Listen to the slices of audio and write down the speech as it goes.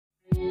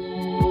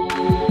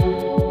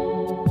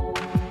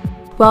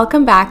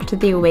Welcome back to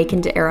the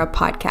Awakened Era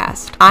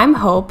podcast. I'm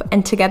Hope,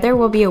 and together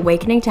we'll be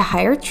awakening to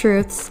higher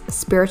truths,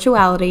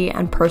 spirituality,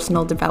 and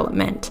personal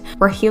development.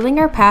 We're healing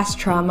our past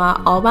trauma,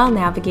 all while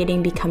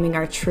navigating becoming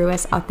our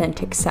truest,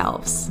 authentic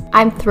selves.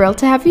 I'm thrilled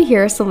to have you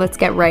here, so let's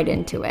get right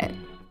into it.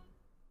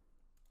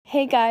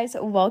 Hey guys,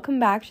 welcome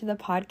back to the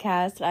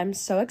podcast. I'm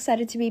so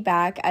excited to be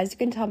back. As you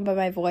can tell by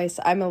my voice,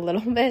 I'm a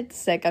little bit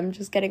sick. I'm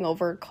just getting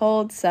over a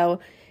cold, so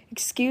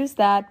excuse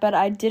that, but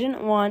I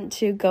didn't want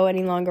to go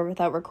any longer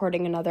without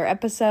recording another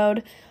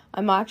episode.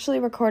 I'm actually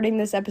recording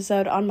this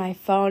episode on my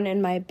phone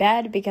in my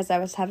bed because I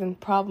was having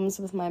problems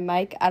with my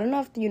mic. I don't know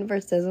if the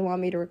universe doesn't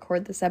want me to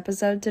record this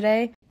episode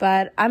today,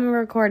 but I'm gonna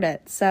record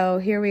it, so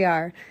here we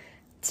are.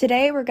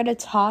 Today we're going to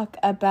talk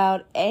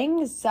about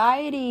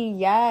anxiety.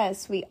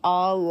 Yes, we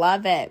all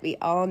love it. We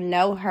all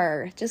know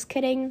her. Just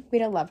kidding, we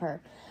don't love her.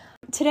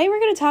 Today we're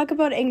going to talk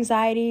about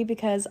anxiety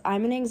because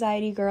I'm an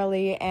anxiety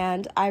girly,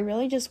 and I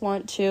really just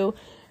want to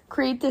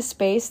create this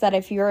space that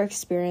if you're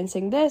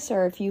experiencing this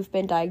or if you've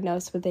been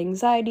diagnosed with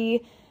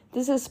anxiety,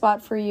 this is a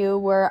spot for you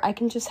where I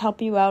can just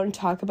help you out and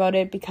talk about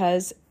it,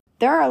 because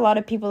there are a lot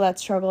of people that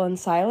struggle in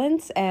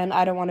silence, and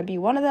I don't want to be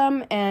one of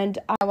them. And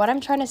what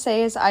I'm trying to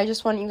say is I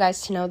just want you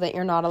guys to know that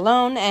you're not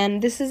alone,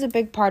 and this is a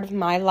big part of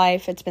my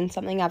life. It's been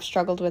something I've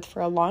struggled with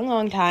for a long,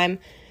 long time,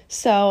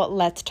 so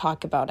let's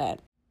talk about it.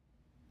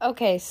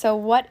 Okay, so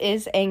what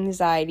is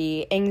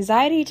anxiety?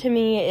 Anxiety to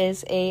me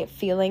is a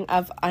feeling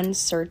of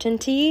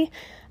uncertainty,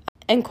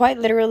 and quite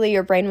literally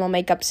your brain will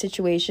make up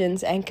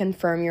situations and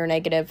confirm your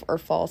negative or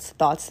false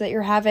thoughts that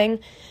you're having.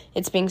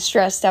 It's being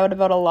stressed out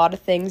about a lot of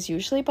things,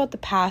 usually about the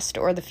past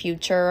or the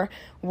future,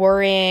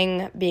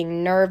 worrying,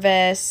 being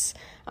nervous,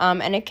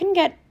 and it can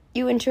get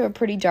you into a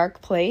pretty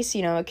dark place.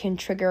 You know, it can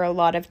trigger a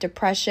lot of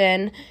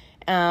depression,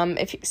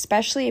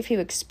 especially if you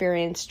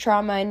experience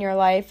trauma in your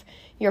life.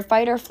 Your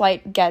fight or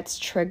flight gets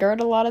triggered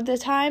a lot of the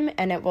time,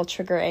 and it will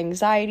trigger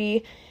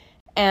anxiety,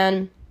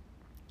 and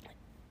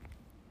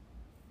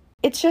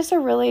it's just a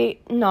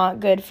really not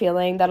good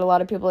feeling that a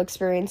lot of people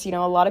experience. You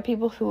know, a lot of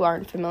people who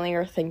aren't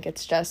familiar think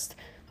it's just,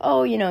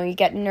 oh, you know, you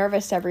get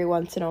nervous every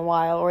once in a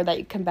while or that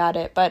you combat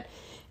it, but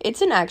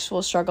it's an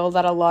actual struggle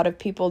that a lot of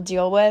people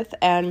deal with,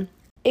 and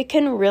it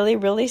can really,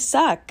 really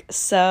suck.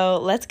 So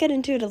let's get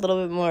into it a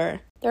little bit more.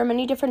 There are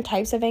many different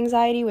types of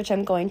anxiety, which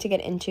I'm going to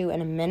get into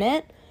in a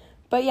minute.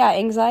 But yeah,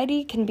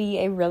 anxiety can be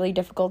a really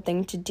difficult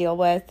thing to deal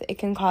with. It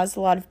can cause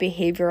a lot of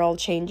behavioral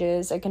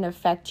changes. It can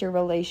affect your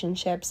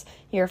relationships,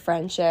 your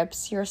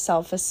friendships, your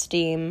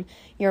self-esteem,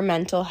 your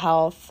mental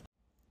health.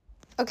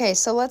 Okay,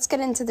 so let's get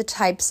into the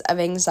types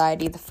of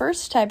anxiety. The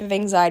first type of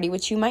anxiety,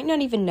 which you might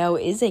not even know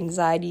is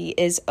anxiety,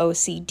 is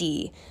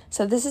OCD.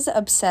 So this is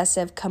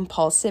obsessive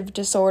compulsive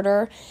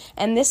disorder,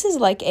 and this is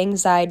like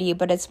anxiety,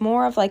 but it's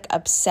more of like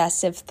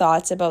obsessive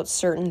thoughts about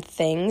certain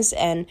things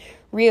and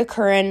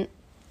reoccurring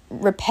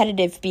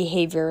repetitive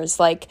behaviors,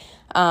 like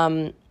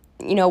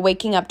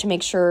waking up to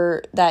make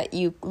sure that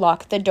you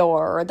lock the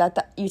door, or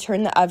that you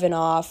turn the oven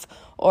off,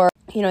 or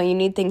you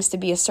need things to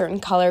be a certain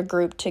color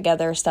grouped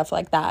together, stuff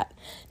like that.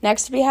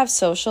 Next, we have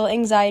social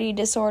anxiety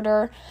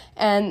disorder,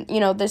 and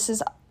this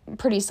is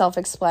pretty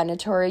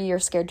self-explanatory. You're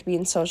scared to be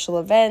in social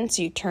events,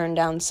 you turn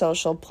down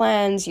social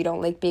plans, you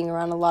don't like being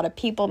around a lot of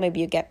people,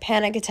 maybe you get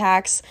panic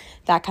attacks,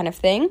 that kind of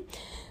thing.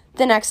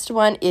 The next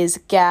one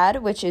is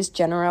GAD, which is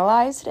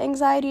generalized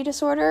anxiety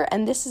disorder,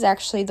 and this is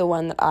actually the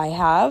one that I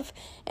have.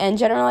 And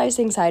generalized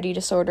anxiety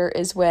disorder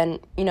is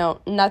when,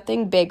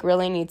 nothing big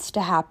really needs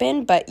to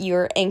happen, but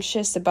you're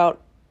anxious about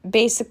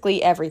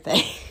basically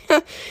everything.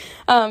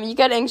 You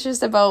get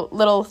anxious about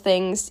little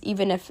things,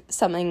 even if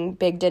something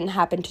big didn't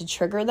happen to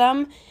trigger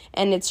them,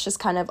 and it's just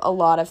kind of a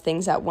lot of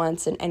things at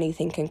once, and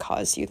anything can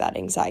cause you that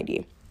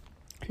anxiety.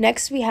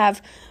 Next, we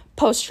have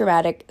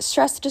post-traumatic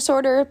stress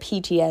disorder,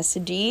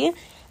 PTSD.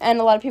 And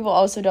a lot of people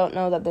also don't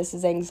know that this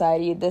is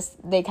anxiety.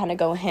 They kind of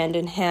go hand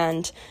in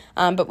hand.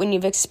 But when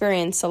you've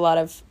experienced a lot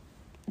of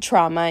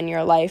trauma in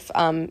your life,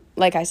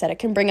 like I said, it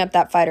can bring up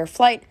that fight or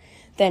flight,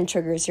 then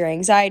triggers your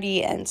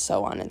anxiety, and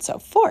so on and so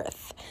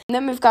forth. And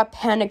then we've got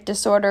panic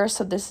disorder.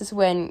 So this is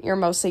when you're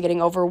mostly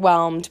getting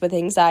overwhelmed with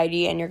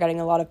anxiety and you're getting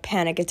a lot of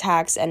panic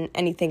attacks, and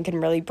anything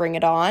can really bring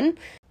it on.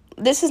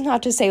 This is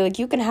not to say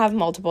you can have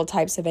multiple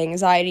types of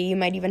anxiety. You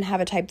might even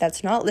have a type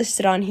that's not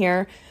listed on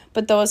here,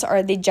 but those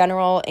are the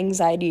general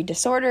anxiety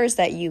disorders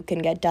that you can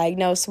get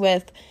diagnosed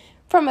with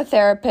from a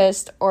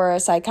therapist or a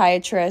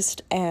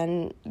psychiatrist,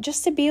 and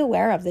just to be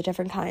aware of the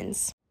different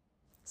kinds.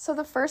 So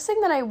the first thing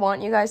that I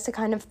want you guys to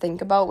kind of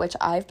think about, which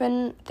I've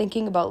been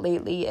thinking about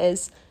lately,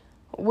 is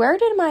where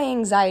did my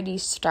anxiety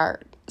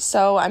start?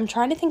 So I'm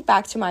trying to think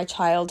back to my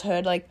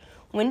childhood,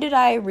 when did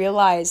I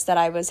realize that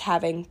I was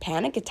having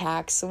panic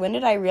attacks? When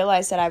did I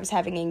realize that I was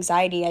having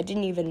anxiety? I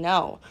didn't even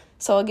know.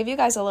 So I'll give you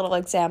guys a little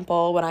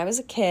example. When I was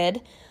a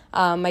kid,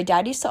 my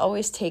dad used to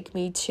always take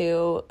me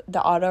to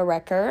the auto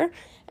wrecker,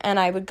 and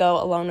I would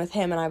go alone with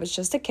him, and I was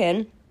just a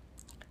kid.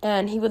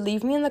 And he would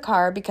leave me in the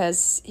car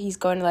because he's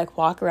going to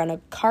walk around a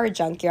car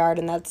junkyard,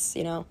 and that's,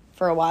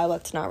 for a while,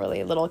 that's not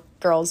really a little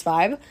girl's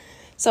vibe.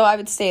 So I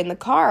would stay in the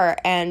car,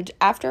 and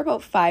after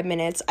about 5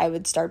 minutes, I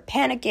would start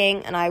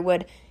panicking, and I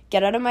would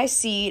get out of my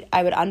seat,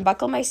 I would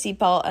unbuckle my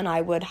seatbelt, and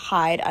I would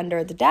hide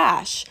under the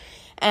dash.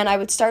 And I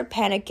would start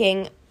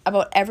panicking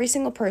about every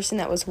single person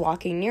that was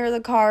walking near the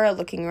car,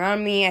 looking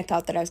around me. I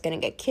thought that I was going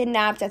to get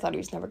kidnapped. I thought he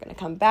was never going to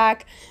come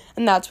back.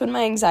 And that's when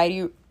my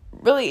anxiety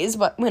really is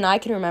when I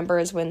can remember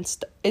is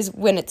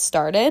when it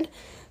started.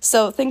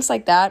 So things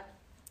like that.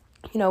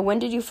 When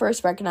did you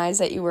first recognize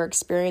that you were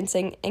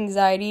experiencing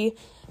anxiety?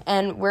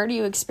 And where do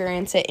you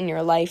experience it in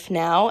your life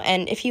now?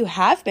 And if you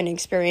have been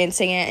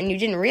experiencing it and you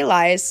didn't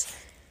realize,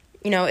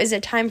 is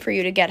it time for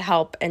you to get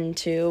help and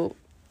to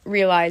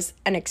realize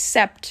and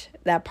accept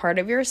that part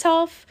of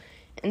yourself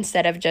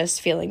instead of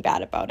just feeling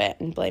bad about it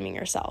and blaming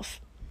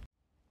yourself?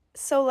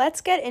 So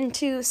let's get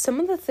into some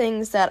of the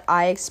things that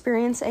I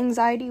experience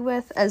anxiety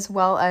with, as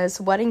well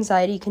as what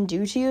anxiety can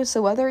do to you.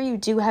 So whether you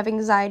do have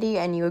anxiety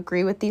and you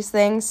agree with these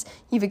things,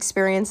 you've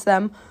experienced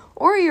them,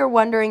 or you're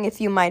wondering if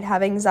you might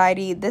have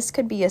anxiety, this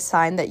could be a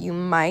sign that you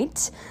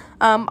might.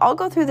 I'll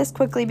go through this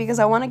quickly because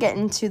I want to get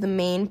into the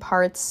main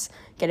parts: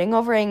 getting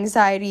over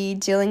anxiety,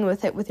 dealing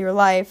with it with your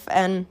life,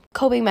 and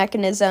coping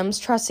mechanisms,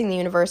 trusting the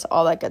universe,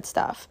 all that good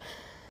stuff.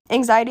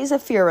 Anxiety is a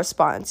fear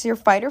response. Your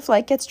fight or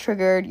flight gets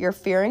triggered, you're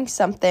fearing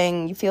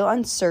something, you feel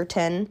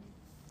uncertain.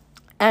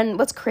 And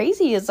what's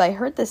crazy is I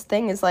heard this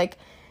thing is like,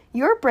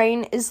 your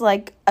brain is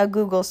like a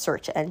Google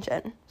search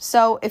engine.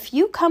 So if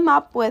you come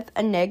up with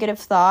a negative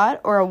thought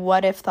or a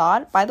what if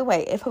thought, by the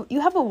way, if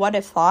you have a what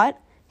if thought,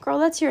 girl,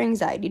 that's your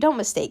anxiety. Don't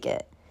mistake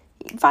it.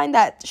 Find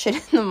that shit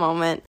in the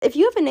moment. If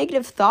you have a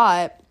negative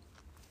thought,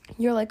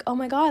 you're like, oh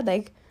my God,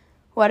 like,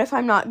 what if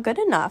I'm not good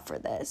enough for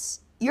this?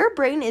 Your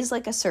brain is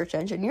like a search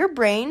engine. Your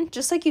brain,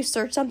 just like you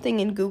search something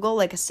in Google,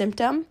 like a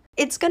symptom,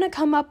 it's going to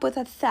come up with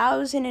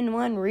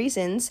 1,001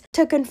 reasons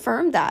to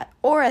confirm that,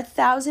 or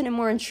 1,000 and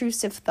more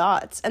intrusive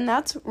thoughts. And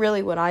that's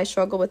really what I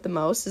struggle with the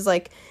most, is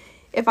like,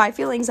 if I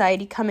feel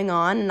anxiety coming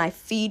on and I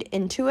feed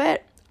into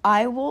it,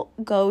 I will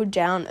go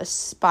down a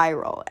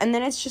spiral. And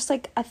then it's just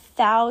like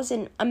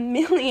 1,000, a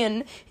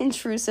million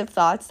intrusive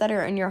thoughts that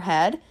are in your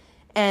head.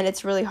 And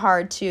it's really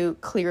hard to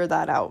clear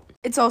that out.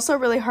 It's also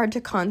really hard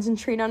to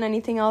concentrate on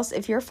anything else.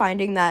 If you're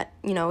finding that,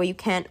 you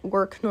can't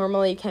work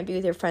normally, you can't be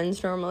with your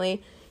friends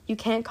normally, you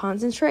can't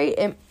concentrate,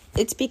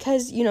 it's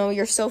because,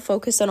 you're so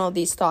focused on all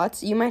these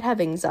thoughts, you might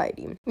have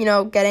anxiety.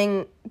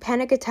 Getting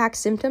panic attack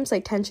symptoms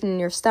like tension in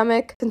your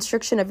stomach,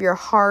 constriction of your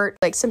heart.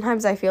 Like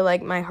sometimes I feel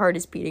like my heart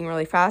is beating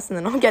really fast and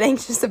then I'll get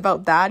anxious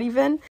about that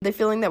even. The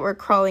feeling that we're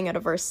crawling out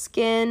of our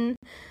skin.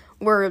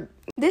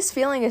 This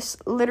feeling is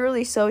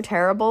literally so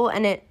terrible,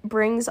 and it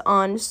brings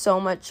on so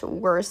much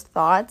worse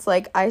thoughts.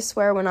 Like, I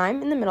swear, when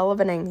I'm in the middle of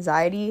an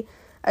anxiety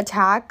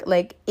attack,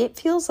 like, it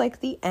feels like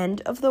the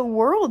end of the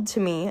world to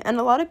me. And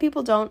a lot of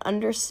people don't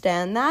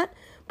understand that,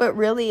 but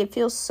really it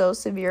feels so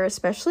severe,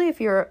 especially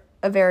if you're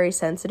a very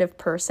sensitive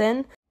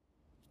person.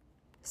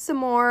 Some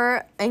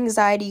more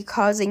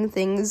anxiety-causing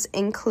things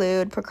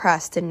include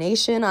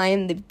procrastination. I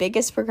am the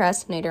biggest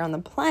procrastinator on the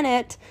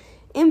planet.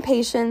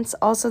 Impatience,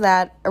 also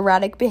that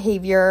erratic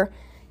behavior,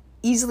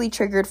 easily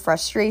triggered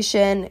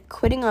frustration,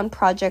 quitting on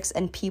projects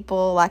and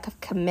people, lack of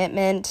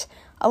commitment,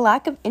 a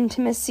lack of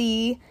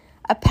intimacy,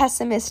 a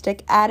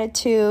pessimistic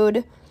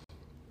attitude,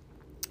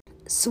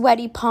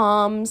 sweaty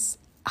palms,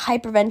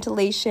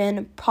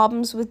 hyperventilation,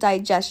 problems with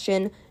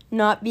digestion,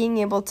 not being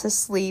able to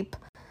sleep.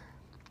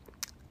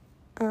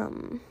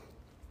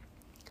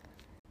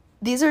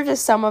 These are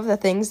just some of the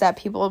things that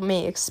people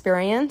may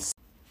experience.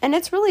 And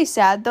it's really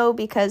sad, though,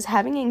 because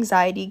having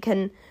anxiety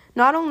can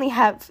not only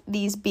have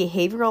these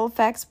behavioral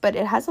effects, but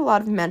it has a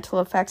lot of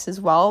mental effects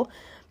as well.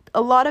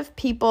 A lot of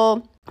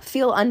people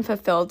feel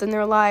unfulfilled in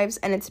their lives,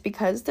 and it's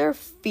because they're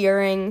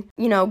fearing,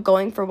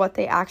 going for what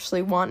they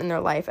actually want in their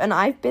life. And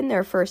I've been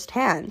there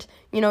firsthand.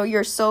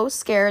 You're so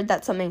scared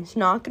that something's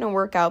not going to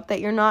work out that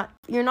you're not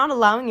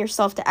allowing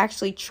yourself to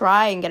actually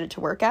try and get it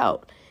to work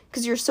out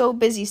because you're so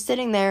busy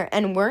sitting there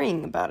and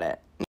worrying about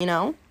it,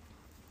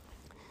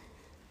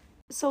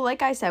 So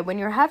like I said, when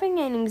you're having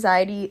an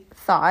anxiety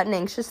thought, an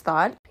anxious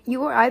thought,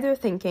 you are either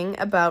thinking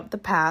about the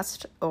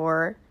past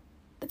or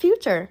the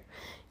future.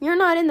 You're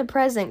not in the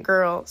present,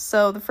 girl.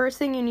 So the first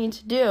thing you need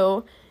to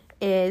do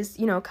is,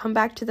 come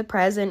back to the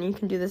present. You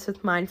can do this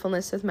with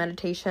mindfulness, with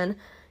meditation.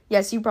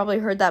 Yes, you probably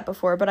heard that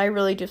before, but I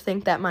really do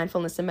think that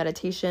mindfulness and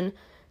meditation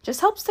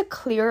just helps to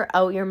clear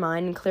out your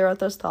mind and clear out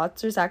those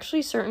thoughts. There's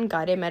actually certain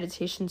guided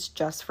meditations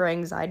just for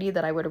anxiety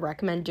that I would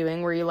recommend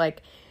doing, where you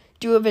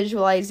do a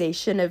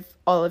visualization of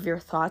all of your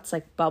thoughts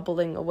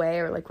bubbling away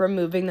or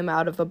removing them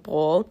out of a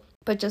bowl.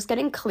 But just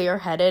getting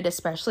clear-headed,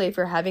 especially if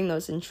you're having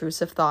those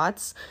intrusive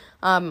thoughts,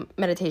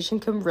 meditation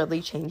can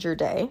really change your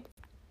day.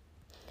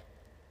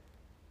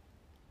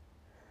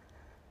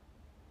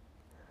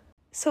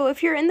 So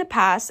if you're in the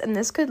past, and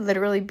this could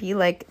literally be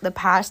the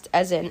past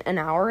as in an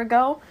hour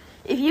ago,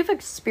 if you've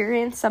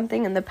experienced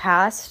something in the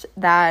past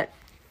that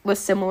was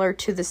similar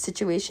to the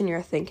situation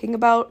you're thinking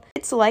about,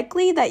 it's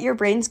likely that your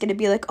brain's going to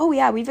be like, oh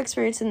yeah, we've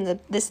experienced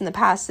this in the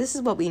past. This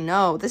is what we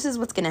know. This is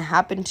what's going to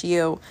happen to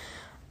you.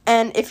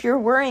 And if you're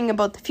worrying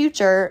about the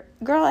future,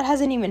 girl, it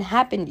hasn't even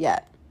happened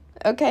yet,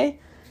 okay?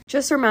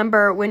 Just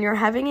remember, when you're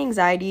having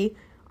anxiety,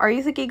 are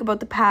you thinking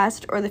about the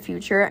past or the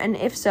future? And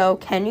if so,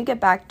 can you get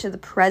back to the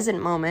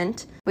present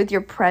moment with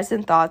your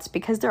present thoughts?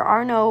 Because there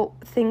are no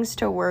things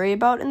to worry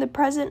about in the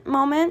present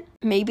moment.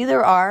 Maybe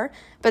there are,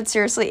 but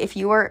seriously, if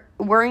you are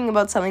worrying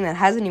about something that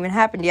hasn't even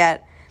happened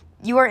yet,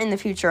 you are in the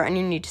future and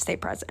you need to stay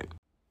present.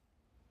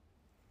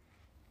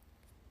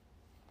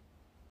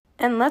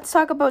 And let's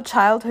talk about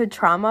childhood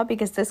trauma,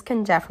 because this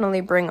can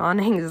definitely bring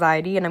on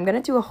anxiety. And I'm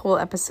going to do a whole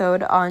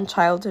episode on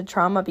childhood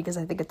trauma because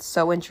I think it's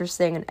so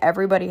interesting and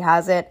everybody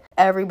has it.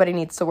 Everybody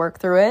needs to work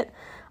through it.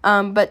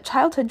 But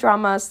childhood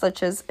trauma,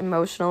 such as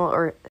emotional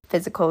or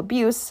physical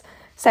abuse,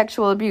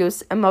 sexual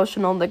abuse,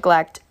 emotional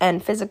neglect,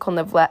 and physical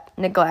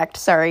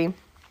neglect,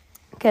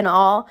 can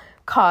all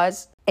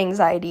cause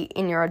anxiety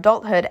in your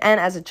adulthood and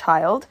as a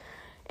child.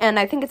 And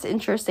I think it's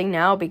interesting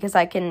now because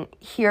I can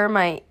hear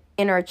my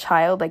inner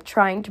child like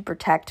trying to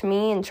protect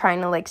me and trying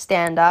to like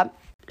stand up.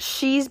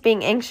 She's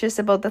being anxious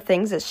about the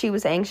things that she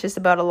was anxious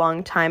about a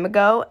long time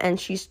ago, and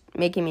she's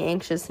making me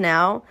anxious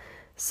now.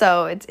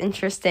 So it's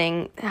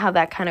interesting how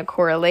that kind of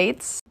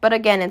correlates. But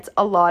again, it's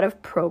a lot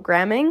of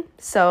programming,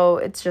 so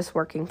it's just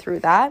working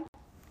through that.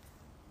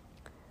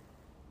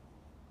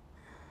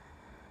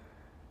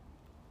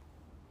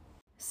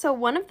 So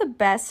one of the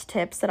best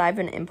tips that I've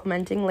been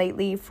implementing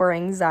lately for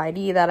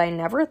anxiety that I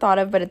never thought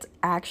of, but it's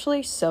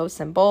actually so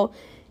simple,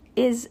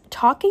 is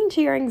talking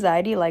to your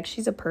anxiety like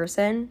she's a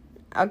person.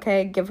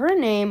 Okay, give her a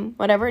name,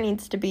 whatever it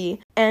needs to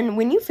be. And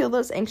when you feel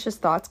those anxious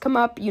thoughts come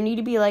up, you need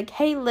to be like,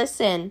 hey,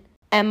 listen,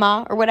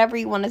 Emma, or whatever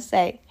you want to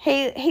say.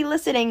 Hey,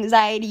 listen,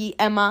 anxiety,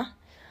 Emma.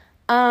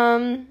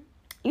 You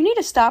need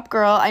to stop,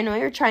 girl. I know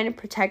you're trying to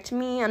protect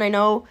me, and I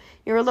know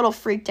you're a little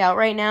freaked out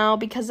right now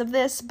because of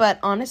this, but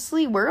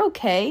honestly, we're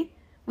okay.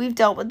 We've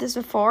dealt with this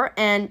before,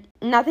 and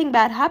nothing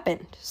bad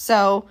happened.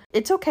 So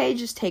it's okay.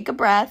 Just take a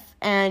breath,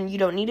 and you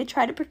don't need to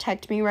try to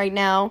protect me right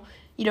now.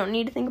 You don't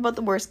need to think about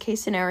the worst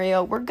case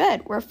scenario. We're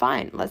good. We're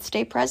fine. Let's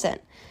stay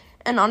present.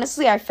 And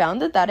honestly, I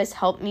found that has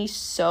helped me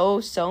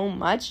so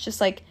much. Just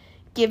like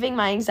giving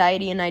my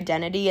anxiety an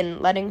identity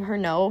and letting her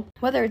know,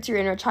 whether it's your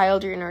inner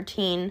child, your inner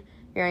teen,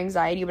 your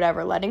anxiety,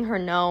 whatever, letting her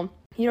know,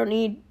 you don't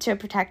need to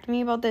protect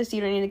me about this. You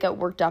don't need to get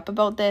worked up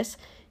about this.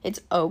 It's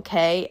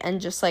okay.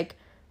 And just like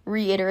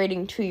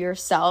reiterating to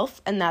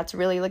yourself, and that's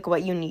really like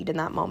what you need in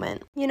that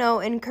moment. You know,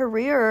 in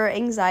career,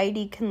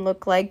 anxiety can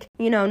look like,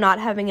 you know, not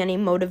having any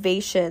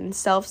motivation,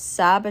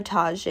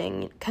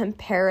 self-sabotaging,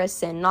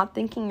 comparison, not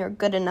thinking you're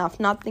good enough,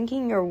 not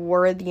thinking you're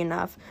worthy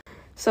enough.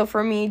 So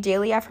for me,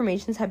 daily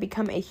affirmations have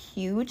become a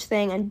huge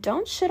thing, and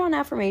don't shit on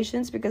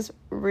affirmations because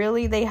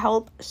really they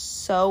help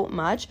so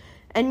much.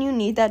 And you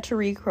need that to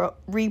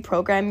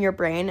reprogram your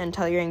brain and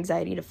tell your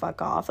anxiety to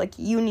fuck off. Like,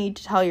 you need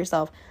to tell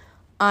yourself,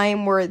 I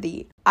am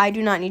worthy. I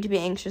do not need to be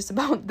anxious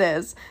about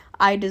this.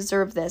 I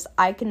deserve this.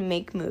 I can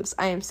make moves.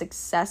 I am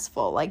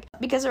successful. Like,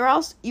 because or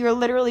else you're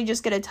literally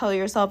just going to tell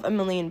yourself a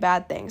million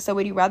bad things. So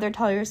would you rather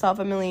tell yourself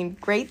a million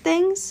great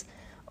things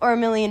or a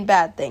million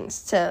bad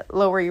things to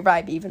lower your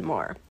vibe even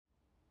more?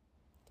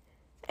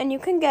 And you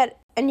can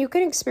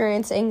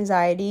experience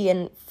anxiety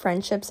in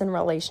friendships and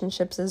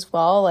relationships as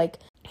well. Like,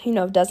 you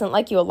know, doesn't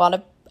like you. A lot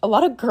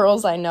of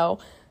girls I know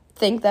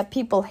think that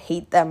people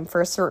hate them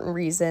for certain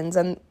reasons,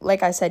 and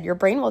like I said, your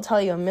brain will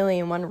tell you a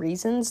million one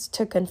reasons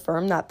to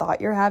confirm that thought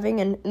you're having,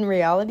 and in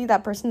reality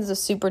that person is a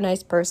super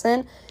nice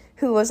person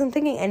who wasn't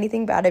thinking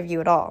anything bad of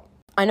you at all.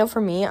 I know for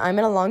me, I'm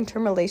in a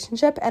long-term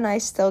relationship and I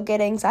still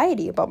get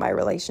anxiety about my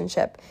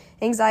relationship.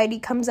 Anxiety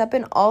comes up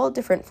in all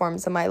different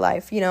forms of my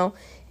life. You know,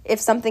 if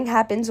something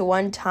happens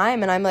one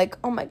time and I'm like,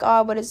 oh my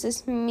God, what does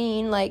this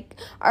mean? Like,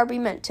 are we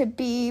meant to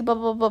be? Blah,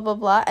 blah, blah, blah,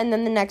 blah. And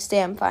then the next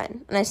day I'm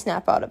fine and I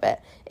snap out of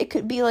it. It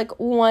could be like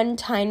one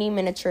tiny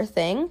miniature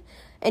thing,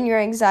 and your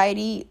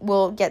anxiety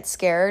will get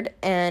scared,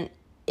 and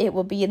it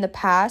will be in the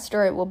past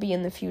or it will be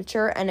in the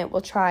future, and it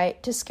will try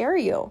to scare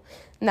you.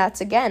 And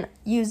that's, again,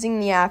 using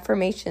the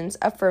affirmations,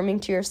 affirming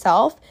to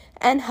yourself,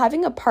 and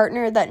having a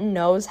partner that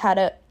knows how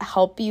to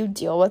help you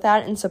deal with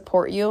that and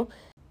support you.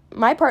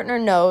 My partner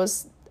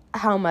knows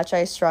how much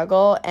I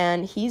struggle,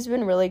 and he's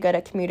been really good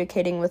at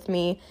communicating with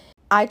me.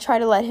 I try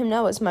to let him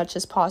know as much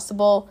as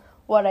possible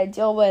what I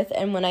deal with,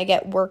 and when I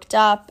get worked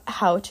up,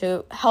 how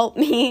to help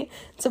me,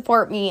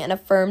 support me, and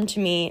affirm to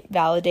me,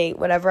 validate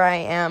whatever I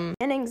am.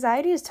 And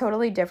anxiety is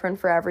totally different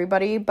for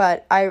everybody,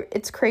 but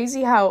it's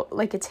crazy how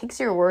like it takes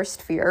your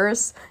worst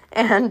fears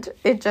and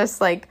it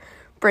just like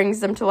brings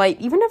them to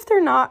light, even if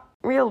they're not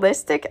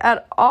realistic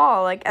at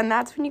all. Like, and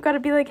that's when you gotta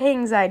be like, hey,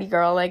 anxiety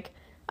girl, like,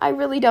 I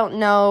really don't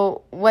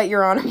know what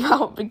you're on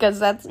about, because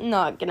that's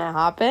not gonna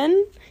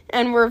happen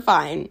and we're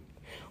fine.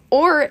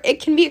 Or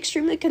it can be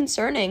extremely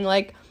concerning.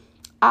 Like,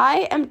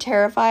 I am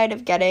terrified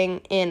of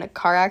getting in a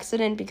car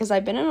accident because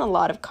I've been in a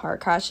lot of car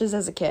crashes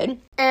as a kid.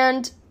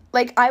 And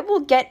like, I will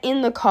get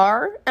in the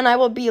car and I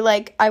will be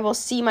like, I will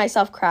see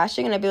myself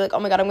crashing and I'll be like, oh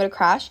my God, I'm gonna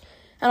crash.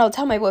 And I'll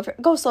tell my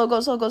boyfriend, go slow, go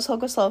slow, go slow,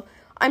 go slow.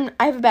 I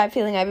have a bad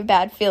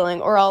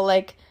feeling. Or I'll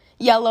like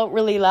yell out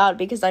really loud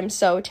because I'm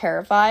so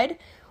terrified.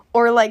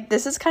 Or, like,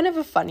 this is kind of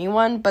a funny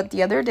one, but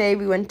the other day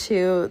we went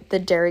to the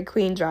Dairy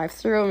Queen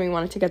drive-thru and we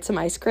wanted to get some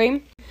ice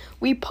cream.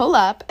 We pull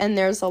up and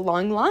there's a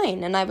long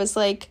line, and I was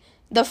like,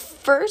 the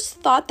first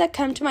thought that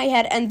came to my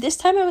head, and this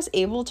time I was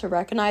able to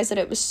recognize that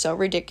it was so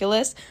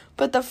ridiculous,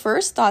 but the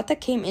first thought that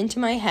came into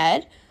my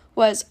head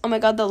was, oh my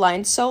god, the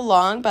line's so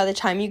long, by the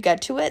time you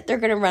get to it, they're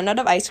going to run out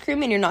of ice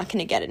cream and you're not going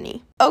to get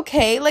any.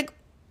 Okay, like,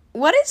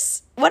 what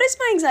is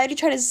my anxiety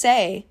trying to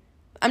say?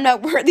 I'm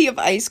not worthy of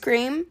ice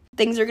cream?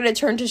 Things are going to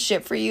turn to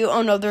shit for you.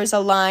 Oh no, there's a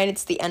line.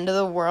 It's the end of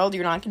the world.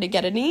 You're not going to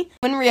get any.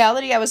 When in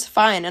reality, I was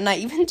fine. And I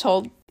even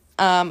told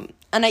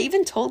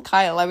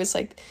Kyle, I was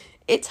like,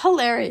 it's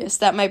hilarious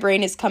that my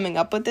brain is coming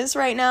up with this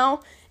right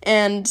now.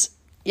 And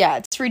yeah,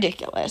 it's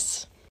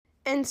ridiculous.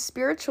 And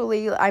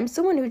spiritually, I'm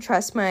someone who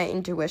trusts my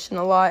intuition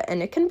a lot.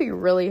 And it can be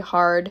really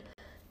hard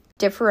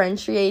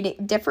differentiating,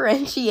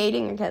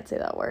 I can't say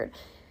that word,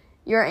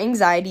 your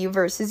anxiety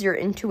versus your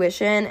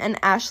intuition. And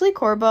Ashley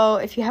Corbo,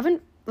 if you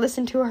haven't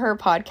listened to her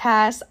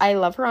podcast, I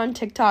love her on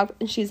TikTok,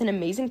 and she's an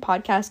amazing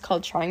podcast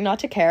called Trying Not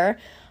to Care.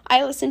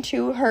 I listened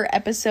to her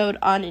episode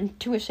on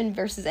intuition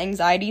versus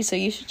anxiety, so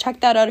you should check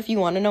that out if you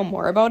want to know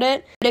more about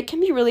it. But it can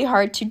be really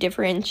hard to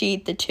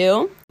differentiate the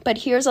two. But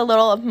here's a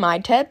little of my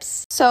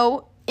tips.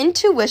 So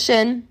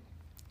intuition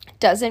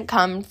doesn't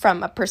come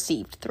from a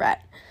perceived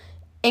threat.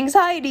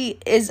 Anxiety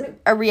is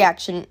a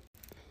reaction.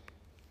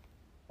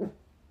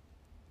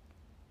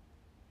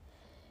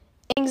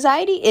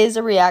 Anxiety is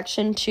a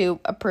reaction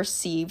to a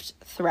perceived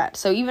threat.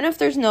 So even if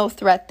there's no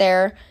threat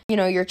there,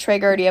 you're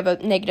triggered, you have a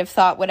negative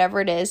thought, whatever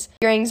it is,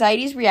 your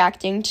anxiety is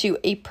reacting to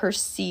a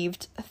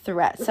perceived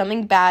threat.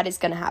 Something bad is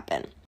going to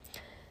happen.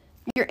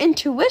 Your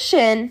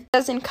intuition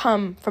doesn't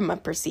come from a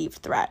perceived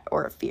threat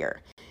or a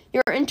fear.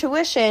 Your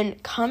intuition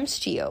comes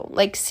to you,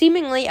 like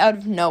seemingly out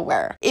of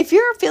nowhere. If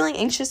you're feeling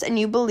anxious and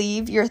you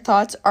believe your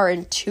thoughts are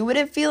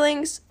intuitive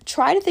feelings,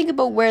 try to think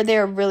about where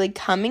they're really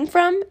coming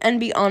from and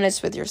be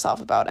honest with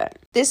yourself about it.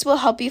 This will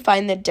help you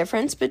find the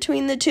difference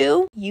between the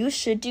two. You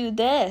should do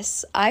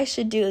this. I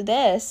should do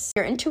this.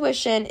 Your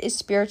intuition is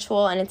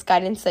spiritual and it's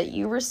guidance that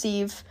you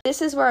receive.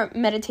 This is where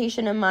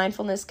meditation and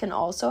mindfulness can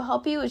also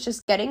help you. It's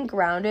just getting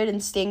grounded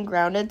and staying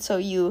grounded so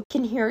you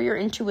can hear your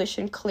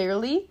intuition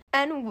clearly.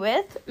 And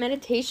with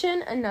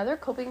meditation, another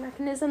coping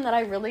mechanism that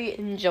I really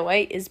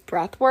enjoy is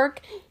breath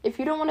work. If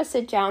you don't want to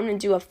sit down and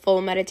do a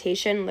full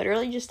meditation,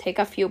 literally just take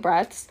a few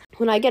breaths.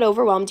 When I get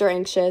overwhelmed or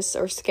anxious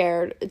or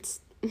scared, it's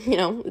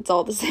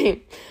all the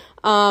same.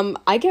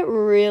 I get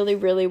really,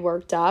 really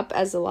worked up,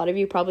 as a lot of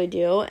you probably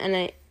do,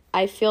 and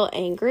I feel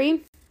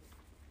angry.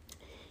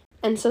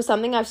 And so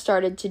something I've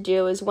started to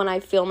do is when I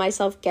feel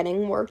myself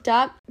getting worked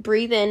up,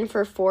 breathe in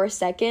for 4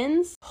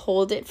 seconds,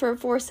 hold it for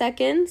 4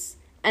 seconds,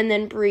 and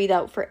then breathe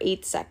out for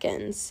 8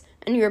 seconds.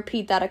 And you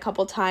repeat that a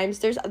couple times.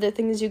 There's other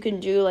things you can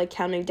do, like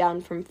counting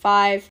down from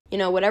 5,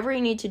 whatever you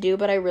need to do.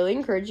 But I really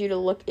encourage you to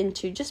look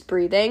into just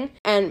breathing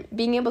and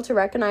being able to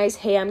recognize,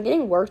 hey, I'm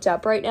getting worked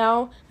up right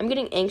now. I'm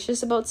getting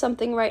anxious about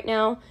something right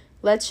now.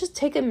 Let's just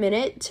take a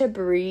minute to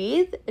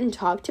breathe and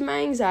talk to my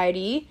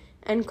anxiety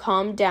and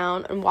calm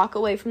down and walk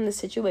away from the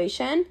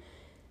situation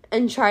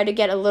and try to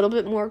get a little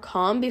bit more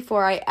calm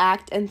before I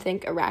act and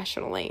think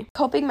irrationally.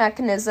 Coping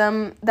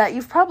mechanism that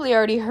you've probably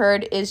already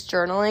heard is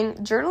journaling.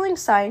 Journaling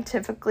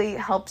scientifically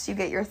helps you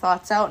get your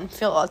thoughts out and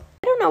feel, I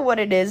don't know what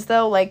it is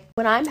though, like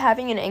when I'm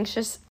having an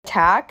anxious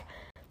attack,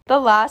 the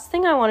last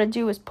thing I want to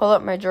do is pull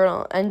up my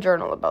journal and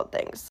journal about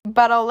things.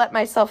 But I'll let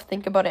myself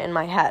think about it in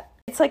my head.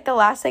 It's like the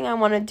last thing I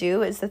want to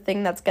do is the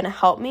thing that's going to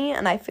help me,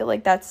 and I feel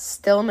like that's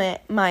still my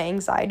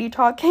anxiety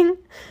talking.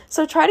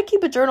 So try to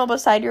keep a journal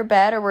beside your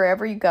bed or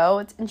wherever you go.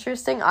 It's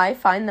interesting. I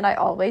find that I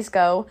always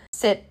go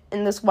sit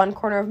in this one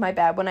corner of my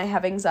bed when I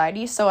have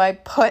anxiety, so I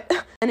put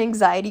an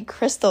anxiety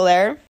crystal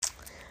there,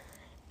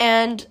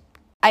 and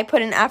I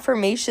put an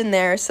affirmation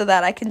there so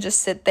that I can just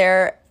sit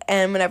there,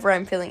 and whenever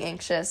I'm feeling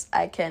anxious,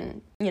 I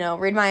can,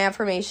 read my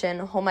affirmation,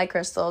 hold my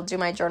crystal, do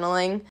my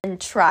journaling, and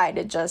try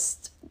to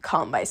just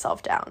calm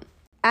myself down.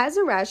 As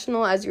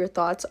irrational as your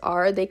thoughts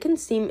are, they can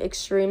seem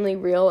extremely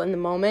real in the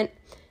moment,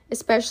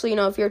 especially,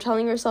 if you're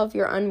telling yourself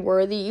you're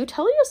unworthy. You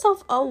tell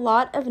yourself a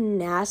lot of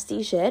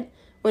nasty shit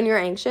when you're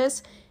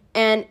anxious,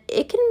 and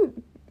it can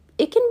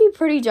be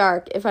pretty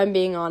dark, if I'm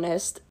being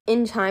honest.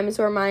 In times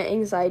where my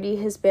anxiety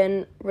has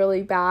been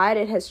really bad,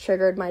 it has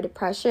triggered my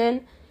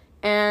depression,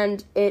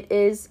 and it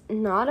is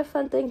not a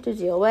fun thing to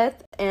deal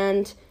with,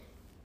 and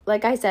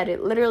like I said,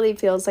 it literally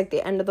feels like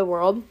the end of the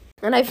world,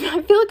 and I feel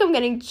like I'm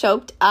getting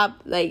choked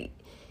up, like,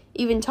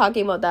 even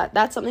talking about that.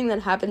 That's something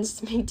that happens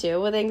to me too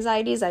with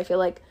anxieties. I feel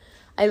like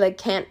I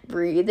can't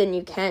breathe and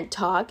you can't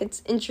talk.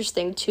 It's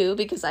interesting too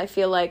because I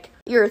feel like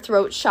your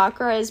throat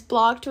chakra is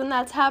blocked when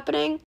that's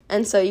happening.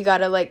 And so you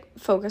gotta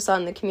focus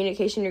on the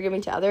communication you're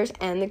giving to others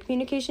and the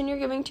communication you're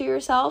giving to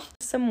yourself.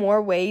 Some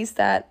more ways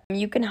that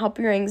you can help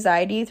your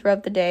anxiety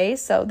throughout the day.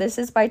 So this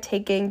is by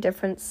taking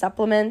different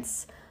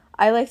supplements.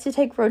 I like to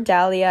take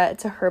Rhodalia.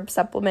 It's a herb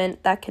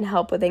supplement that can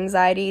help with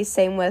anxiety.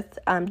 Same with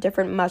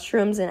different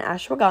mushrooms and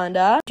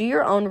ashwagandha. Do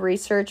your own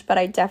research, but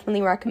I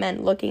definitely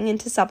recommend looking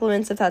into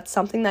supplements if that's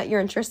something that you're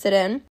interested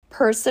in.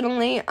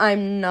 Personally,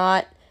 I'm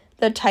not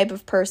the type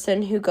of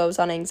person who goes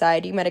on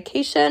anxiety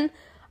medication.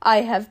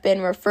 I have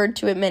been referred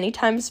to it many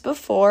times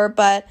before,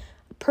 but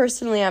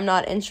personally, I'm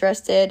not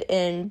interested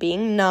in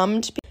being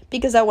numbed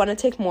because I want to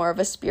take more of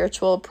a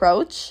spiritual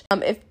approach.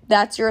 If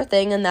that's your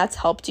thing and that's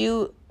helped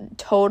you,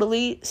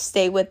 totally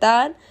stay with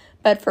that.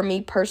 But for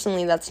me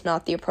personally, that's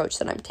not the approach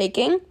that I'm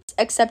taking.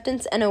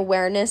 Acceptance and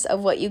awareness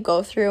of what you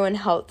go through and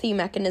healthy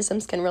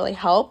mechanisms can really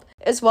help,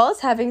 as well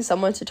as having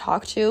someone to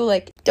talk to.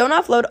 Like, don't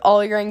offload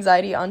all your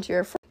anxiety onto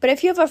your friend. But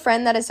if you have a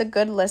friend that is a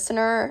good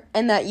listener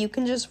and that you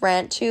can just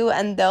rant to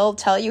and they'll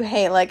tell you,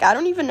 hey, like, I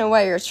don't even know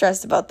why you're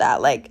stressed about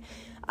that. Like,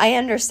 I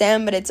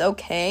understand, but it's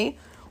okay.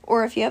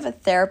 Or if you have a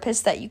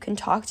therapist that you can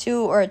talk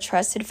to or a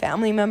trusted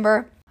family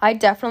member, I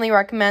definitely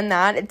recommend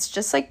that. It's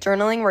just like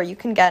journaling where you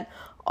can get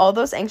all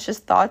those anxious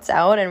thoughts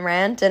out and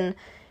rant, and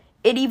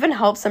it even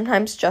helps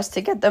sometimes just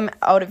to get them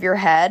out of your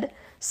head.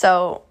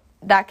 So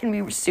that can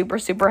be super,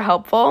 super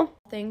helpful.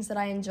 Things that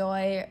I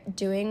enjoy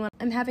doing when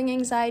I'm having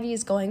anxiety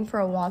is going for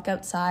a walk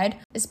outside,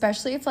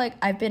 especially if like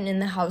I've been in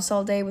the house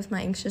all day with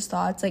my anxious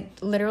thoughts, like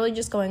literally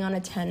just going on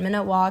a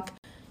 10-minute walk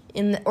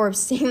or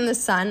seeing the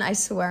sun. I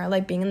swear,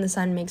 like being in the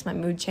sun makes my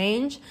mood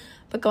change,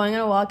 but going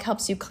on a walk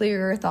helps you clear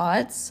your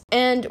thoughts.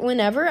 And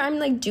whenever I'm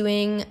like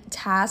doing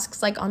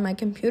tasks like on my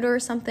computer or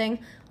something,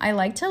 I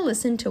like to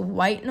listen to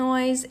white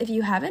noise. If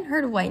you haven't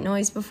heard of white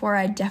noise before,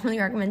 I definitely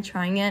recommend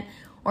trying it.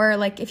 Or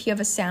like if you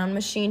have a sound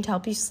machine to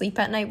help you sleep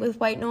at night with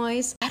white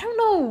noise. I don't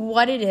know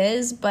what it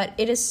is, but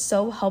it is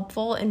so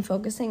helpful in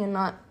focusing and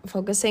not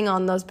focusing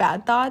on those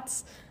bad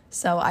thoughts.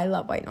 So I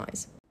love white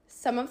noise.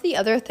 Some of the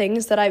other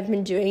things that I've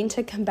been doing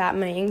to combat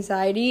my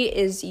anxiety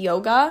is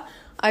yoga.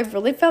 I've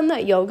really found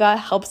that yoga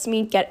helps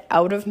me get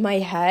out of my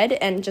head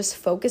and just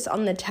focus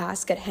on the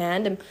task at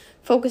hand. I'm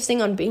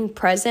focusing on being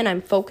present.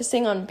 I'm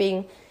focusing on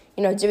being,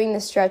 doing the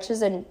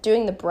stretches and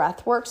doing the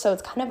breath work. So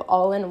it's kind of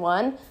all in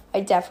one.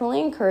 I definitely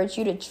encourage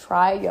you to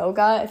try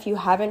yoga if you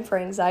haven't for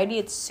anxiety.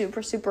 It's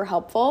super, super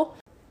helpful.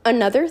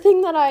 Another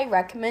thing that I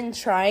recommend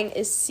trying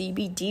is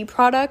CBD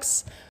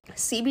products.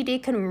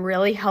 CBD can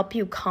really help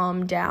you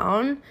calm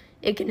down.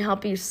 It can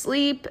help you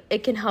sleep.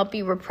 It can help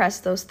you repress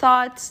those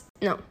thoughts.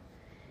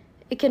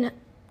 It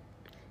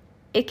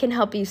can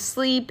help you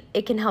sleep.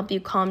 It can help you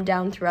calm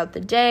down throughout the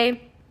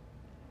day.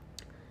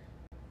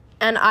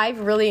 And I've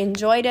really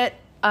enjoyed it.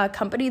 A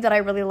company that I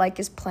really like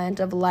is Plant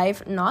of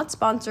Life. Not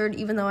sponsored,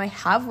 even though I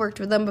have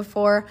worked with them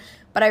before,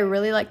 but I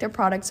really like their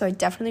products, so I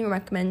definitely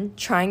recommend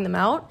trying them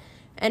out.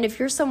 And if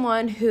you're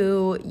someone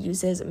who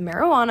uses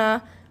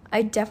marijuana,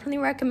 I definitely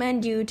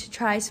recommend you to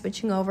try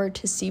switching over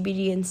to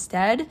CBD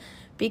instead,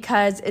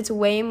 because it's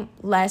way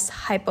less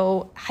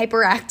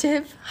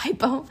hyperactive.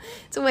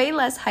 It's way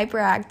less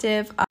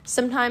hyperactive.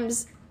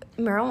 Sometimes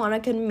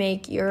marijuana can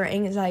make your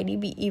anxiety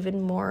be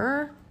even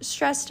more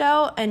stressed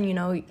out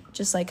and,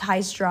 just like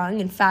high strung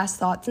and fast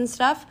thoughts and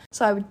stuff.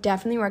 So I would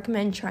definitely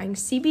recommend trying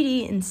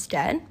CBD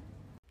instead.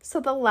 So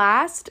the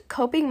last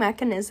coping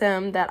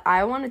mechanism that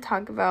I want to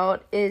talk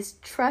about is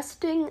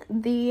trusting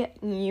the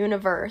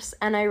universe.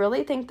 And I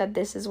really think that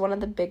this is one of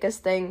the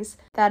biggest things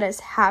that has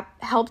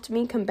helped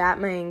me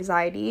combat my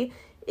anxiety,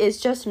 is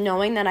just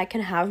knowing that I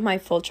can have my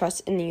full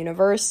trust in the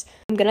universe.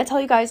 I'm going to tell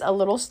you guys a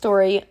little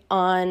story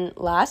on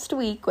last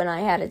week when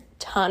I had a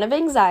ton of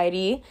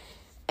anxiety.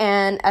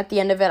 And at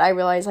the end of it, I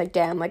realized,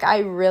 I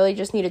really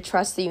just need to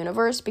trust the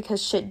universe because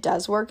shit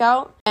does work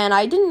out. And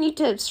I didn't need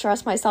to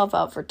stress myself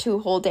out for 2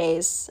 whole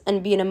days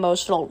and be an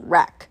emotional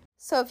wreck.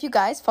 So if you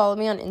guys follow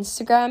me on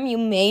Instagram, you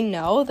may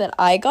know that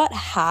I got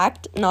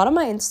hacked, not on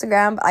my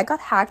Instagram, but I got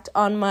hacked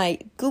on my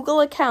Google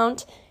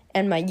account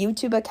and my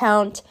YouTube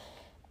account.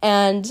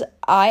 And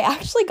I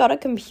actually got a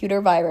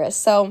computer virus.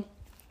 So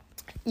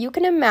you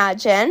can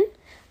imagine,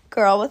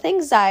 girl with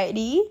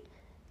anxiety,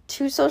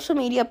 2 social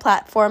media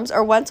platforms,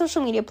 or 1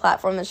 social media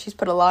platform that she's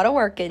put a lot of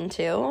work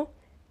into,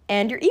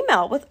 and your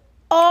email with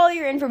all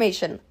your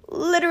information.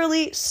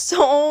 Literally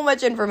so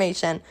much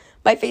information.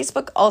 My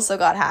Facebook also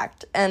got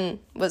hacked and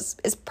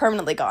is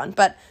permanently gone,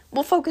 but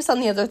we'll focus on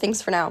the other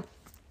things for now.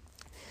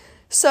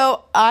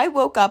 So I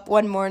woke up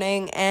one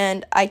morning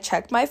and I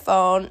checked my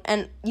phone,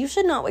 and you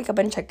should not wake up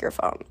and check your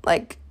phone.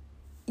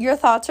 Your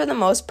thoughts are the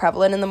most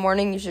prevalent in the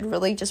morning. You should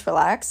really just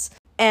relax.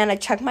 And I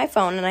checked my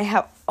phone and I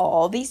have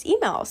all these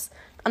emails.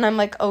 And I'm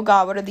like, oh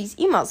God, what are these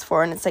emails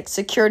for? And it's like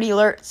security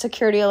alert,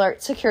 security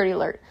alert, security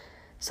alert.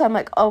 So I'm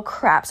like, oh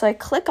crap. So I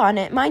click on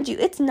it. Mind you,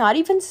 it's not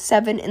even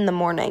 7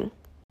 a.m.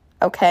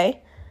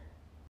 Okay?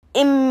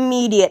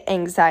 Immediate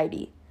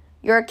anxiety.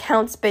 Your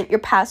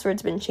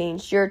password's been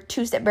changed. Your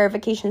 2-step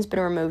verification's been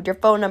removed. Your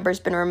phone number's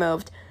been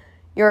removed.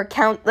 Your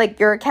account,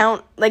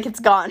 it's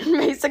gone,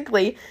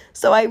 basically.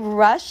 So I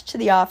rush to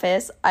the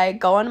office. I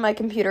go onto my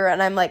computer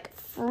and I'm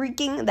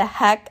freaking the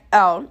heck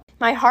out.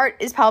 My heart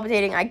is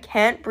palpitating. I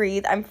can't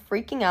breathe. I'm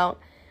freaking out.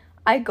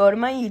 I go to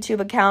my YouTube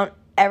account.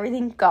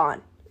 Everything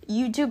gone.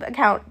 YouTube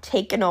account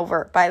taken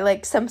over by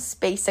like some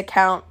space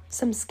account,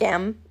 some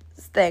scam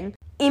thing.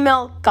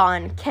 Email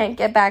gone, can't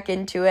get back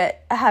into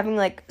it, having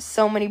like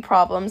so many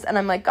problems, and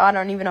I'm like, God, I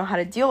don't even know how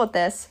to deal with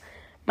this.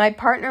 My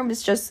partner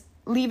was just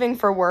leaving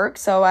for work,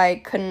 so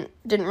I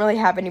didn't really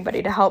have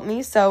anybody to help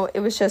me, so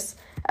it was just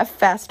a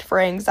fest for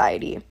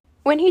anxiety.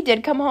 When he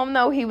did come home,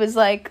 though, he was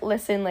like,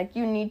 listen, like,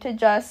 you need to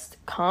just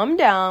calm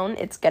down,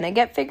 it's gonna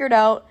get figured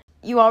out.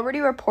 You already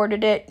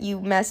reported it, you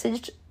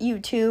messaged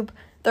YouTube,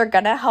 they're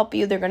gonna help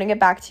you, they're gonna get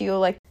back to you.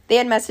 Like, they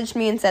had messaged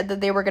me and said that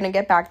they were gonna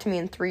get back to me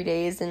in 3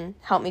 days and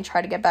help me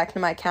try to get back into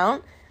my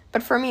account.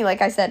 But for me,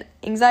 like I said,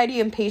 anxiety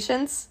and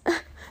patience,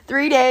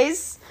 3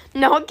 days,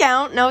 no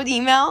account, no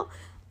email,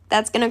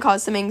 that's gonna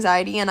cause some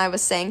anxiety. And I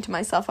was saying to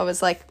myself, I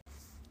was like,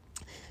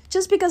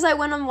 just because I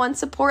went on one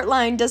support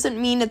line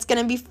doesn't mean it's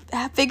gonna be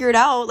figured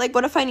out. Like,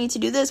 what if I need to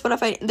do this?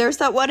 There's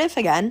that what if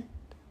again.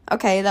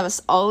 Okay, that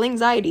was all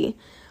anxiety.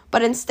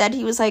 But instead,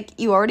 he was like,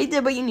 you already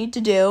did what you need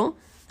to do.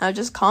 Now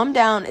just calm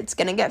down. It's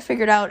going to get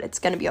figured out. It's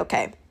going to be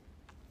okay.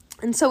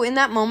 And so in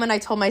that moment, I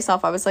told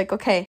myself, I was like,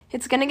 okay,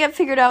 it's going to get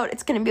figured out.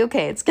 It's going to be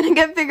okay. It's going to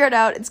get figured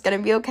out. It's going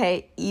to be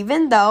okay.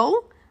 Even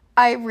though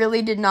I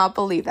really did not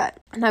believe it.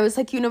 And I was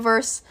like,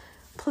 universe,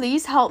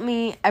 please help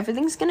me.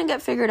 Everything's going to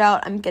get figured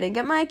out. I'm going to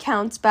get my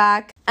accounts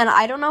back. And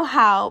I don't know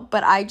how,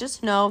 but I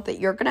just know that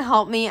you're going to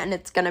help me and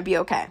it's going to be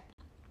okay.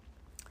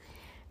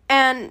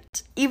 And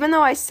even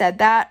though I said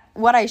that,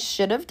 what I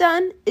should have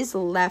done is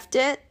left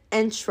it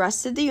and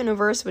trusted the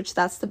universe, which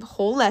that's the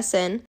whole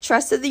lesson.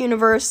 Trusted the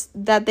universe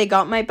that they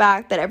got my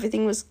back, that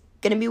everything was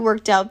going to be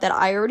worked out, that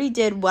I already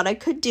did what I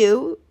could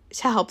do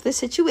to help the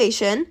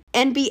situation,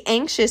 and be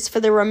anxious for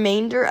the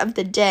remainder of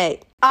the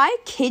day. I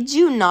kid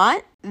you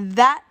not,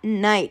 that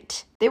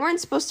night, they weren't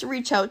supposed to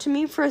reach out to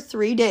me for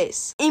 3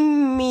 days.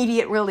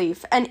 Immediate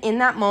relief. And in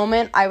that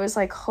moment, I was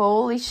like,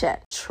 holy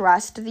shit.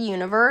 Trust the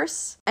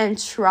universe and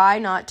try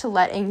not to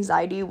let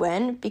anxiety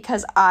win,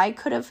 because I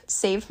could have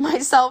saved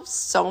myself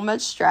so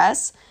much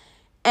stress.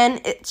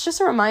 And it's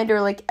just a reminder,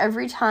 like,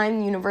 every time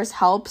the universe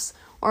helps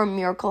or a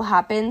miracle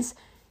happens,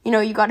 you know,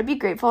 you got to be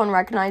grateful and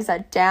recognize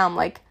that, damn,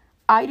 like,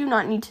 I do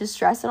not need to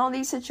stress in all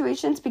these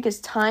situations,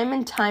 because time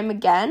and time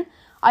again,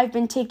 I've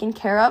been taken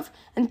care of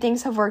and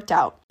things have worked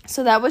out.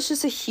 So that was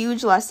just a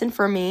huge lesson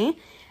for me.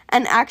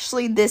 And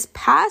actually this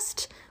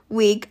past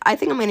week, I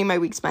think I'm getting my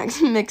weeks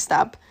mixed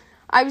up.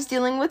 I was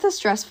dealing with a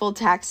stressful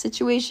tax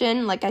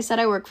situation. Like I said,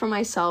 I work for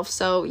myself,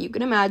 so you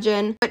can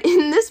imagine. But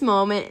in this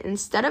moment,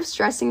 instead of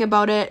stressing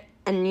about it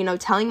and, you know,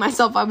 telling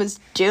myself I was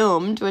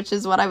doomed, which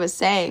is what I was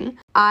saying,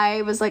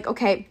 I was like,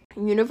 okay,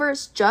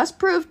 universe, just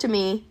prove to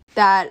me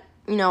that,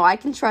 you know, I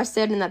can trust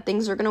it and that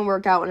things are going to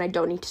work out and I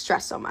don't need to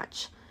stress so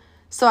much.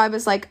 So I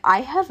was like, I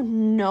have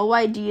no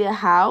idea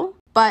how,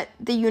 but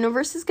the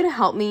universe is going to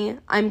help me.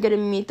 I'm going to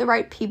meet the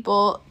right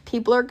people.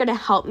 People are going to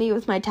help me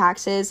with my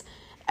taxes.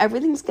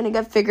 Everything's going to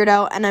get figured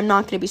out, and I'm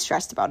not going to be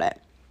stressed about it.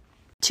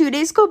 2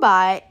 days go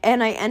by,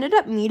 and I ended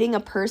up meeting a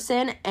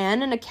person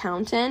and an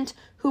accountant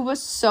who was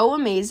so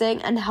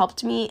amazing and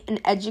helped me and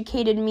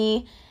educated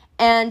me.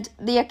 And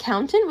the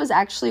accountant was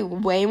actually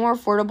way more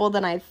affordable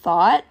than I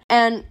thought.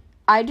 And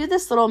I do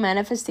this little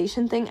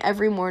manifestation thing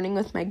every morning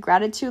with my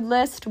gratitude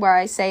list where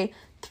I say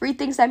 3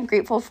 things I'm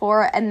grateful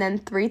for and then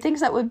 3 things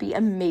that would be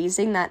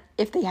amazing that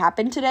if they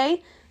happen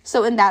today.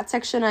 So in that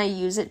section, I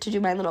use it to do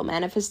my little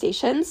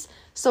manifestations.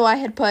 So I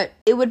had put,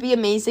 it would be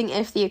amazing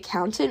if the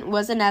accountant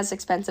wasn't as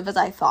expensive as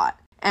I thought.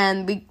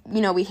 And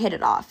we hit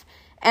it off.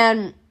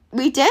 And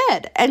we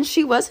did. And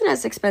she wasn't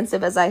as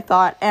expensive as I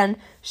thought. And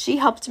she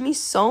helped me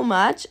so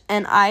much.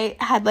 And I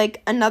had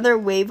like another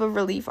wave of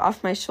relief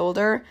off my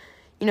shoulder.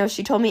 You know,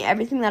 she told me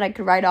everything that I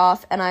could write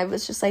off, and I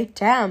was just like,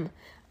 damn,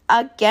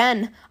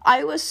 again,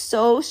 I was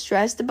so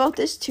stressed about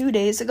this 2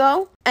 days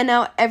ago, and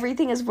now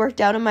everything has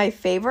worked out in my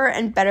favor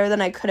and better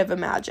than I could have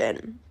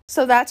imagined.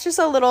 So that's just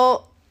a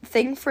little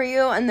thing for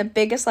you, and the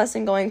biggest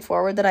lesson going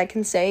forward that I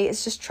can say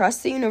is just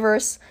trust the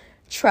universe,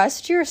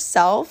 trust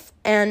yourself,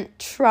 and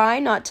try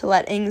not to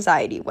let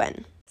anxiety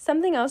win.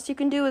 Something else you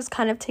can do is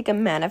kind of take a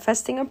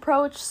manifesting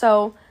approach.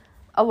 So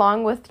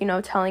along with, you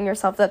know, telling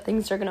yourself that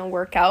things are going to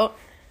work out,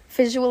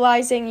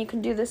 visualizing, you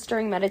can do this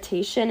during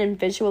meditation and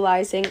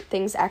visualizing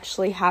things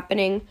actually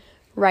happening,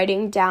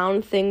 writing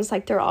down things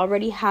like they're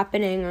already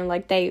happening or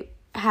like they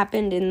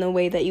happened in the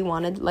way that you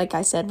wanted, like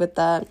I said with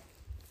the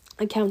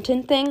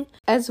accountant thing,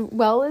 as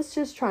well as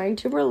just trying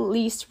to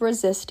release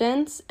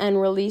resistance and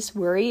release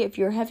worry. If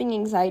you're having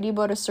anxiety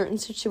about a certain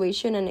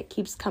situation and it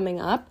keeps coming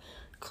up,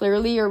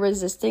 clearly you're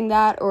resisting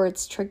that or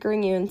it's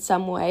triggering you in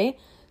some way.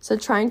 So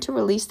trying to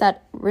release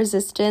that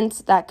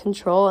resistance, that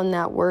control, and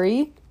that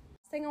worry.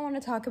 Thing I want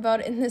to talk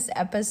about in this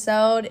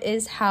episode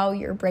is how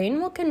your brain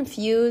will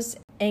confuse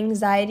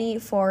anxiety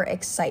for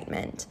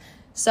excitement.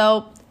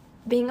 So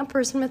being a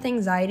person with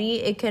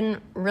anxiety, it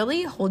can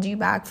really hold you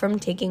back from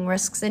taking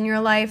risks in your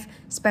life,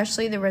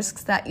 especially the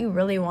risks that you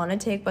really want to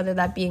take, whether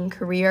that be in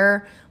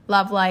career,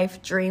 love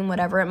life, dream,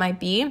 whatever it might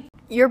be.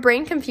 Your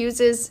brain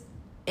confuses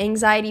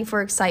anxiety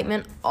for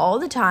excitement all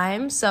the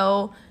time.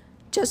 So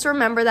just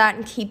remember that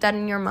and keep that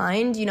in your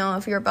mind. You know,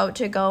 if you're about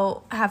to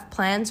go have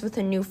plans with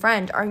a new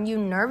friend, are you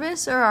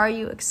nervous or are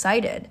you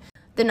excited?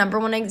 The number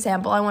one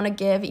example I want to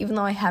give, even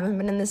though I haven't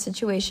been in this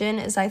situation,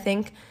 is I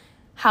think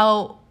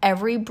how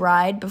every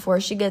bride before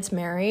she gets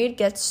married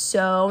gets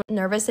so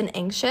nervous and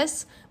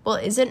anxious. Well,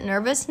 is it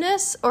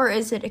nervousness or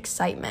is it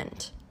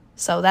excitement?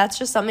 So that's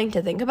just something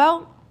to think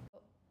about.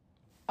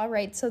 All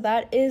right, so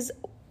that is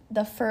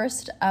the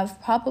first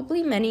of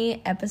probably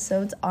many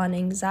episodes on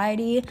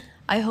anxiety.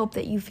 I hope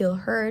that you feel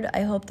heard.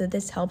 I hope that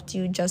this helped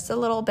you just a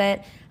little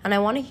bit. And I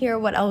want to hear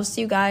what else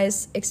you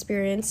guys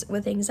experience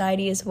with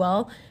anxiety as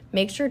well.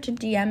 Make sure to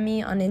DM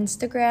me on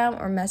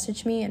Instagram or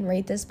message me and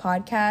rate this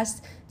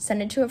podcast.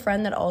 Send it to a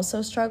friend that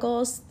also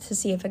struggles to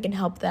see if it can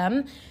help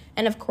them.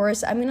 And of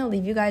course, I'm going to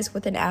leave you guys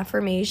with an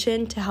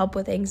affirmation to help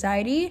with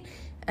anxiety.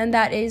 And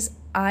that is,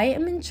 I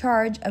am in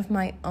charge of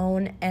my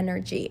own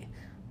energy.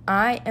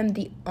 I am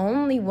the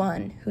only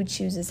one who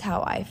chooses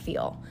how I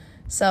feel.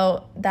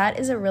 So that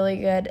is a really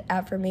good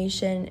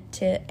affirmation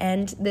to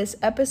end this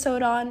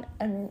episode on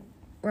and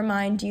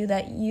remind you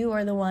that you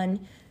are the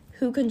one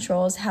who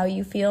controls how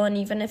you feel. And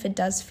even if it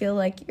does feel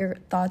like your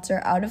thoughts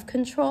are out of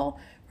control,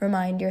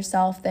 remind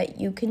yourself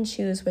that you can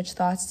choose which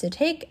thoughts to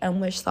take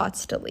and which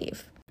thoughts to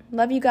leave.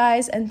 Love you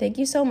guys, and thank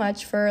you so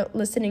much for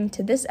listening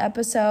to this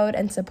episode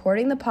and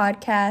supporting the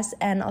podcast,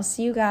 and I'll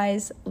see you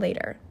guys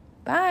later.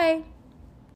 Bye!